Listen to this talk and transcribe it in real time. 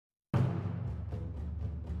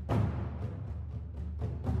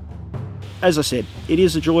as I said, it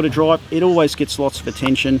is a joy to drive. It always gets lots of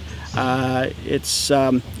attention. It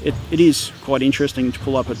is quite interesting to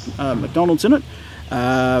pull up at McDonald's in it.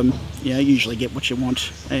 You know, usually get what you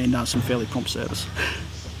want and some fairly prompt service.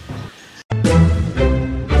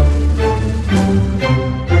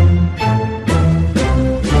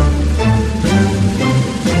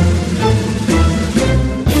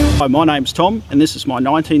 Hi, my name's Tom and this is my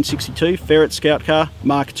 1962 Ferret Scout Car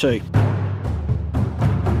Mk2.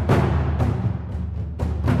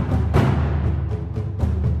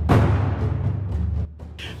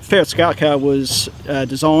 Ferret Scout Car was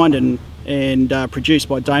designed and produced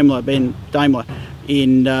by Daimler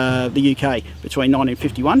in the UK between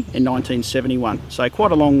 1951 and 1971. So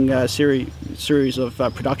quite a long series of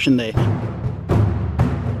production there.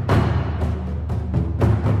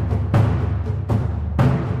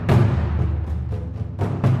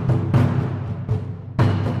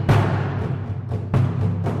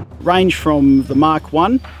 Range from the Mark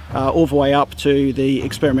 1 all the way up to the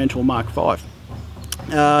experimental Mark 5.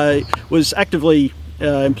 Was actively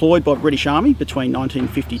employed by the British Army between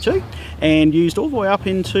 1952 and used all the way up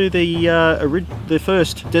into the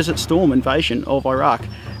first Desert Storm invasion of Iraq,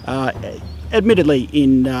 admittedly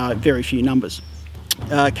in very few numbers.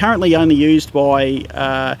 Currently only used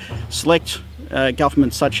by select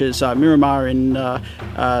governments such as Myanmar in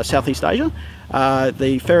Southeast Asia.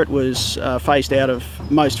 The Ferret was phased out of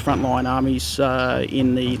most frontline armies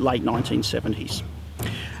in the late 1970s.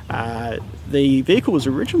 The vehicle was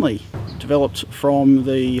originally developed from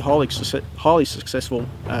the highly successful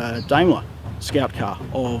Daimler Scout car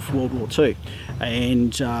of World War II,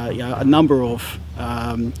 and you know, a number of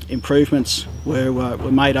improvements were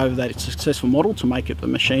made over that successful model to make it the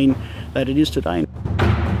machine that it is today.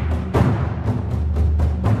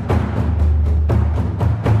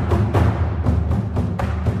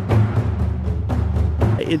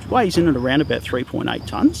 It weighs in at around about 3.8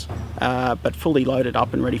 tonnes, but fully loaded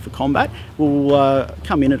up and ready for combat will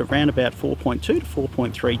come in at around about 4.2 to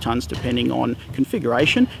 4.3 tonnes, depending on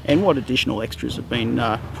configuration and what additional extras have been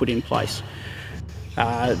put in place.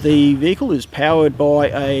 The vehicle is powered by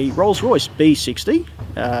a Rolls-Royce B60,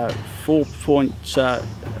 4.2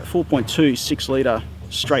 6-litre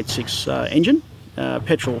straight 6 engine.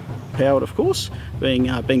 Petrol powered, of course,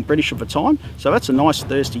 being British at the time, so that's a nice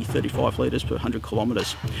thirsty 35 litres per 100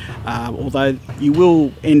 kilometres, although you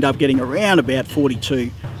will end up getting around about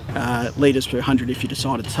 42 litres per 100 if you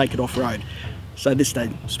decided to take it off-road. So this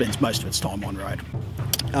thing spends most of its time on road.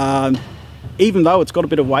 Even though it's got a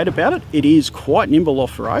bit of weight about it, it is quite nimble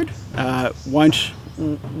off-road.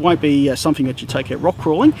 Won't be something that you take out rock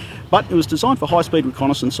crawling, but it was designed for high-speed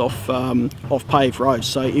reconnaissance off paved roads,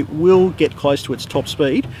 so it will get close to its top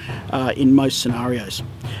speed in most scenarios.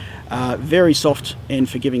 Very soft and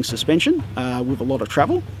forgiving suspension with a lot of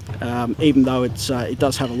travel, even though it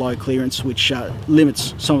does have a low clearance, which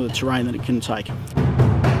limits some of the terrain that it can take.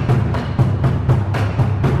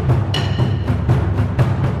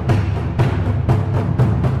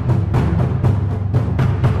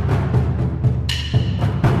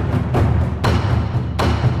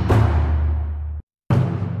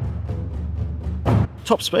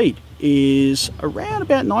 Top speed is around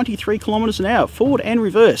about 93 kilometres an hour, forward and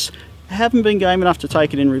reverse. I haven't been game enough to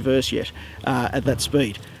take it in reverse yet at that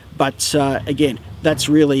speed, but again, that's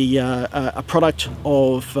really a product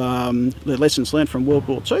of the lessons learned from World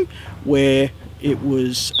War II, where it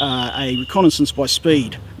was a reconnaissance by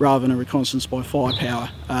speed rather than a reconnaissance by firepower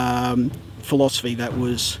philosophy that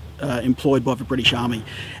was employed by the British Army,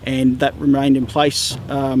 and that remained in place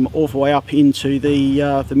all the way up into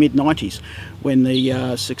the mid-90s, when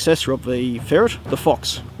the successor of the Ferret, the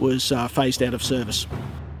Fox, was phased out of service.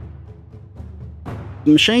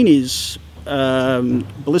 The machine is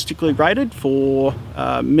ballistically rated for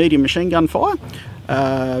medium machine gun fire.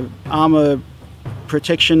 Armour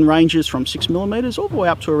protection ranges from 6mm all the way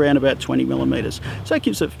up to around about 20mm, so that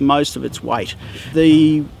gives it most of its weight.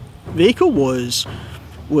 The vehicle was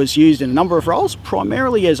used in a number of roles,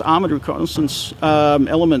 primarily as armoured reconnaissance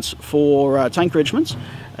elements for tank regiments,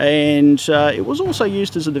 and it was also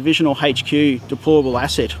used as a divisional HQ deployable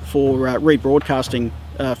asset for rebroadcasting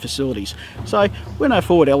facilities. So when a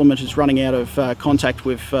forward element is running out of contact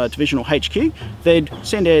with divisional HQ, they'd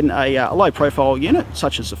send in a low profile unit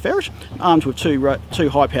such as the Ferret, armed with two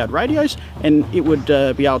high powered radios, and it would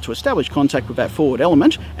be able to establish contact with that forward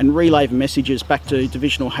element and relay the messages back to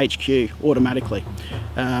divisional HQ automatically.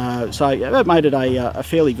 So yeah, that made it a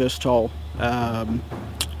fairly versatile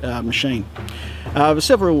machine. There's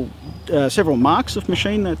several several marks of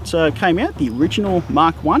machine that came out. The original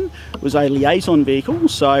Mark I was a liaison vehicle,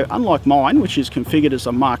 so unlike mine, which is configured as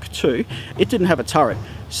a Mark II, it didn't have a turret.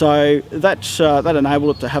 So that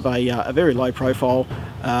enabled it to have a very low profile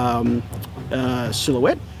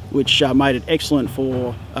silhouette, which made it excellent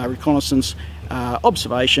for reconnaissance,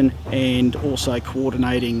 observation, and also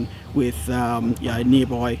coordinating with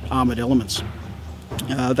nearby armoured elements.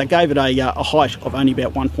 That gave it a height of only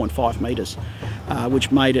about 1.5 metres,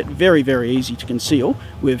 which made it very, very easy to conceal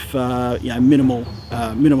with minimal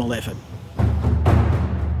effort.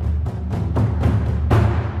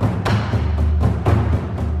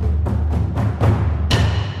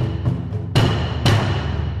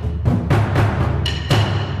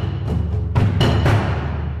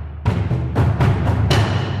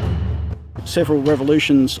 Several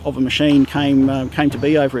revolutions of a machine came to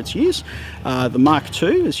be over its years. The Mark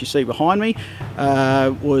II, as you see behind me,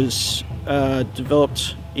 was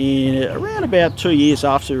developed in around about 2 years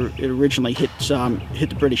after it originally hit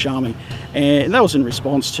the British Army, and that was in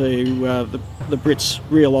response to the Brits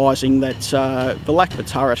realising that the lack of a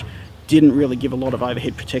turret didn't really give a lot of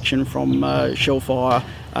overhead protection from shell fire,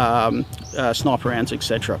 sniper rounds,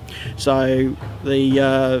 etc. So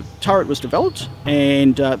the turret was developed,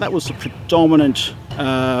 and that was the predominant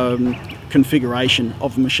configuration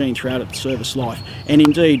of the machine throughout its service life. And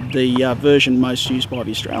indeed, the version most used by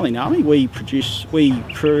the Australian Army, we purchased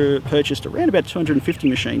around about 250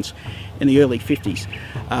 machines in the early 50s,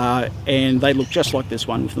 and they look just like this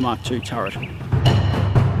one with the Mark II turret.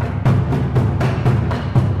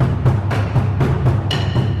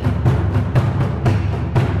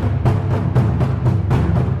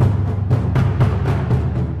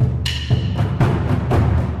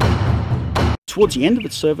 Towards the end of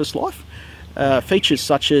its service life, features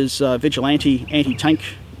such as vigilante anti-tank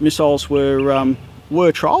missiles were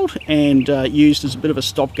trialled and used as a bit of a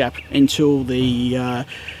stopgap until the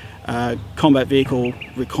combat vehicle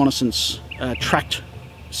reconnaissance tracked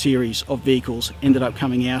series of vehicles ended up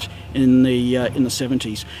coming out in the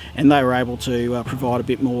 70s, and they were able to provide a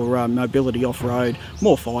bit more mobility off-road,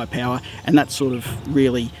 more firepower, and that sort of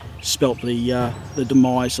really spelt the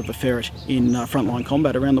demise of the Ferret in frontline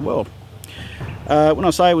combat around the world. When I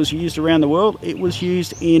say it was used around the world, it was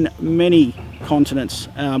used in many continents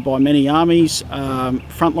by many armies,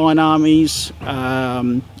 frontline armies,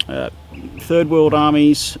 third world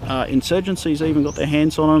armies, insurgencies even got their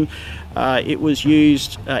hands on them. It was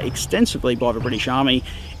used extensively by the British Army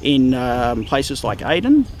in places like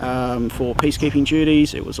Aden for peacekeeping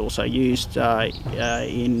duties. It was also used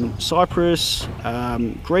in Cyprus,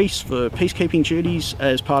 Greece for peacekeeping duties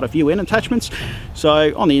as part of UN attachments.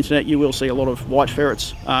 So on the internet you will see a lot of white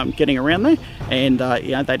ferrets getting around there, and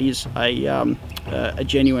that is a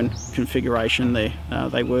genuine configuration there.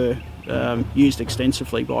 They were used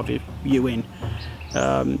extensively by the UN,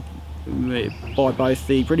 by both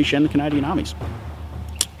the British and the Canadian armies.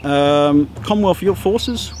 Commonwealth Field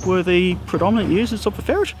Forces were the predominant users of the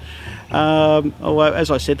Ferret, although as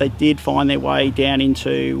I said they did find their way down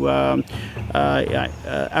into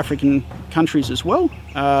African countries as well.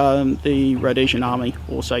 The Rhodesian Army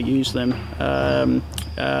also used them,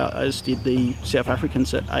 as did the South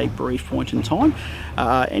Africans at a brief point in time,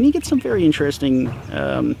 and you get some very interesting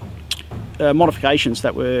modifications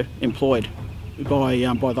that were employed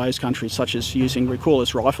by those countries, such as using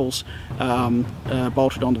recoilless rifles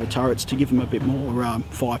bolted onto the turrets to give them a bit more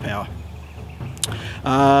firepower.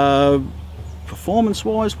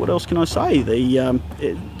 Performance-wise, what else can I say? The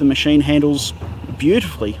machine handles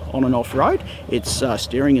beautifully on and off-road. Its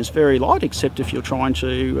steering is very light, except if you're trying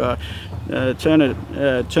to turn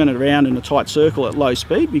it around in a tight circle at low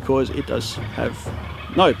speed, because it does have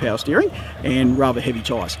no power steering and rather heavy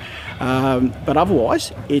tyres. But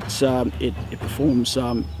otherwise, it performs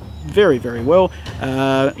very, very well.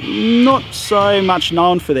 Not so much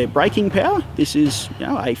known for their braking power. This is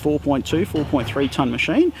a 4.3 tonne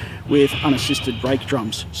machine with unassisted brake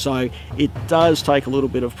drums, so it does take a little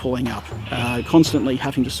bit of pulling up, constantly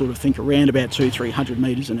having to sort of think around about 200-300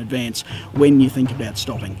 metres in advance when you think about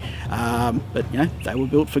stopping. But they were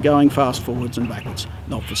built for going fast forwards and backwards,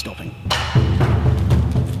 not for stopping.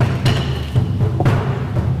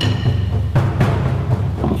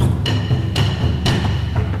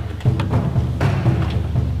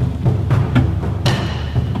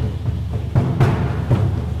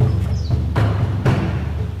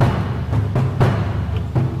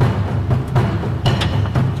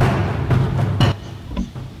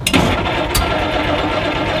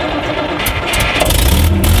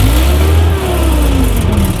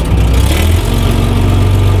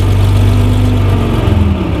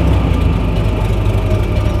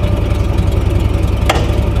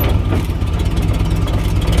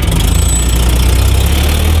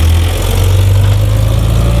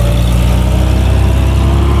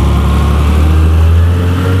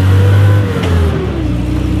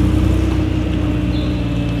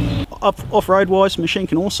 Off-road wise, the machine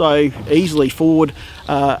can also easily ford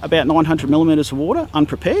about 900 millimetres of water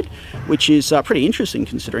unprepared, which is pretty interesting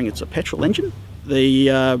considering it's a petrol engine.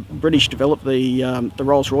 The British developed the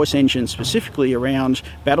Rolls-Royce engine specifically around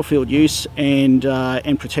battlefield use and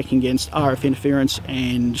protecting against RF interference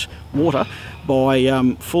and water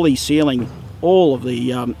by fully sealing all of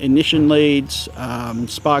the ignition leads,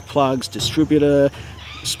 spark plugs, distributor,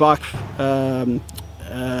 spark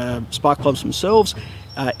plugs themselves.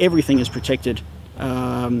 Everything is protected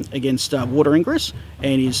against water ingress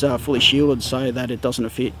and is fully shielded so that it doesn't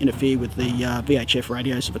interfere with the VHF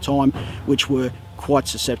radios of the time, which were quite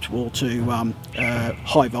susceptible to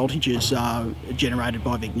high voltages generated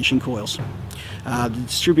by the ignition coils. The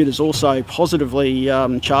distributor is also positively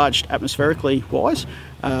charged atmospherically wise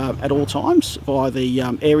at all times via the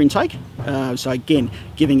air intake, so again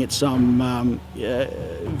giving it some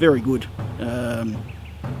very good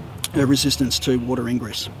resistance to water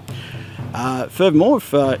ingress. Furthermore,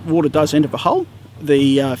 if water does enter the hull,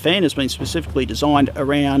 the fan has been specifically designed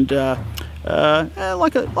around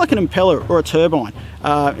like an impeller or a turbine.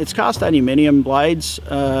 It's cast aluminium blades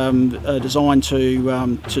designed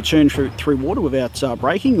to turn through water without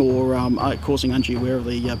breaking or causing undue wear of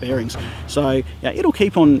the bearings. So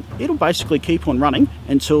it'll basically keep on running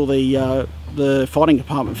until the fighting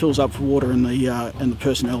compartment fills up with water and the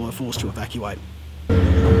personnel are forced to evacuate.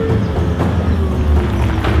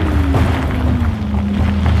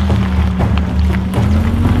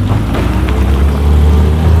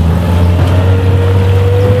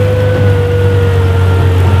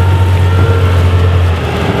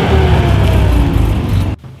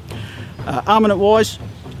 Armament wise,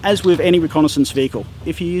 as with any reconnaissance vehicle,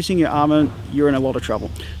 if you're using your armament, you're in a lot of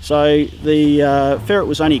trouble. So the Ferret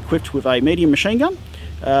was only equipped with a medium machine gun.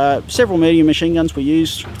 Several medium machine guns were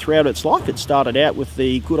used throughout its life. It started out with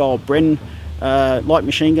the good old Bren light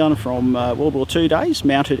machine gun from World War II days,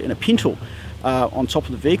 mounted in a pintle on top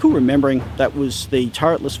of the vehicle, remembering that was the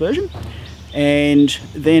turretless version. And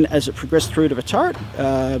then as it progressed through to the turret,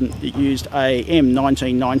 it used a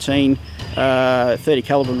M1919 30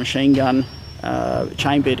 caliber machine gun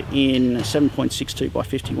chambered in 7.62 by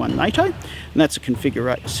 51 NATO, and that's a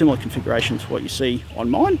similar configuration to what you see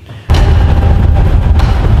on mine.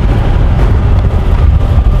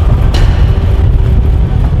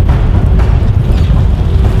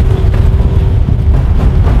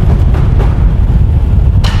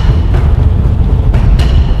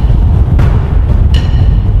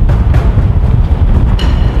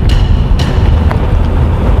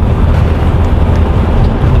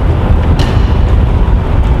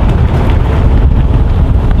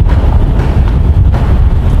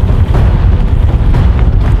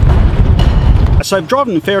 So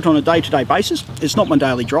driving the Ferret on a day-to-day basis, it's not my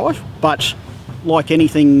daily drive, but like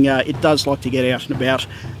anything, it does like to get out and about.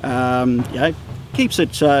 It keeps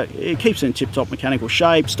it in tip-top mechanical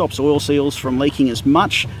shape, stops oil seals from leaking as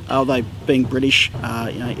much. Although being British,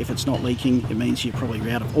 if it's not leaking, it means you're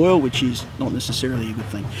probably out of oil, which is not necessarily a good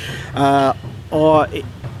thing. I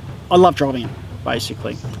love driving it,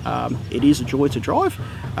 basically. It is a joy to drive,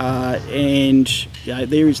 and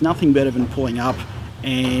there is nothing better than pulling up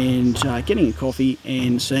and getting a coffee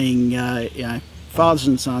and seeing fathers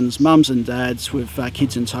and sons, mums and dads with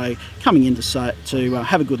kids in tow coming in to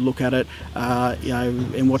have a good look at it,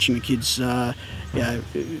 and watching the kids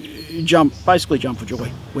basically jump for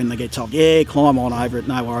joy when they get told, yeah, climb on over it,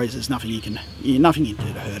 no worries, there's nothing you can do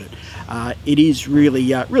to hurt it. It is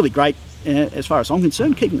really really great. As far as I'm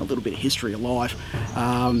concerned, keeping a little bit of history alive,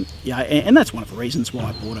 and that's one of the reasons why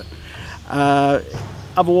I bought it.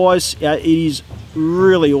 Otherwise, it is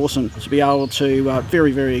really awesome to be able to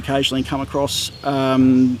very, very occasionally come across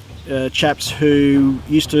chaps who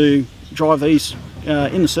used to drive these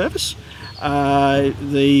in the service.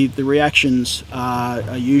 The reactions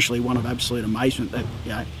are usually one of absolute amazement that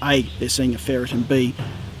A, they're seeing a Ferret, and B,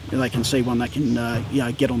 they can see one that can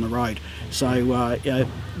get on the road. So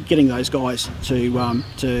getting those guys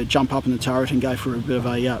to jump up in the turret and go for a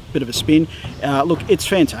bit of a spin, look, it's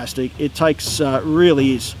fantastic. It takes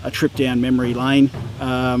really is a trip down memory lane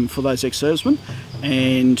for those ex-servicemen,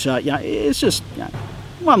 and it's just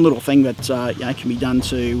one little thing that can be done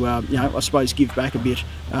to I suppose give back a bit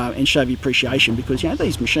and show the appreciation, because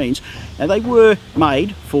these machines, they were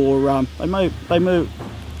made for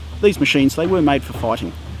these machines, they were made for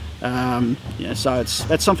fighting. So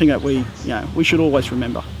that's something that we should always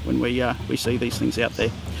remember when we see these things out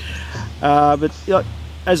there. But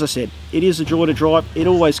as I said, it is a joy to drive. It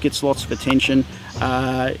always gets lots of attention.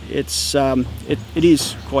 It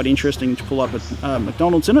is quite interesting to pull up at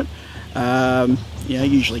McDonald's in it.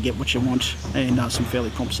 Usually get what you want and some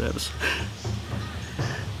fairly prompt service.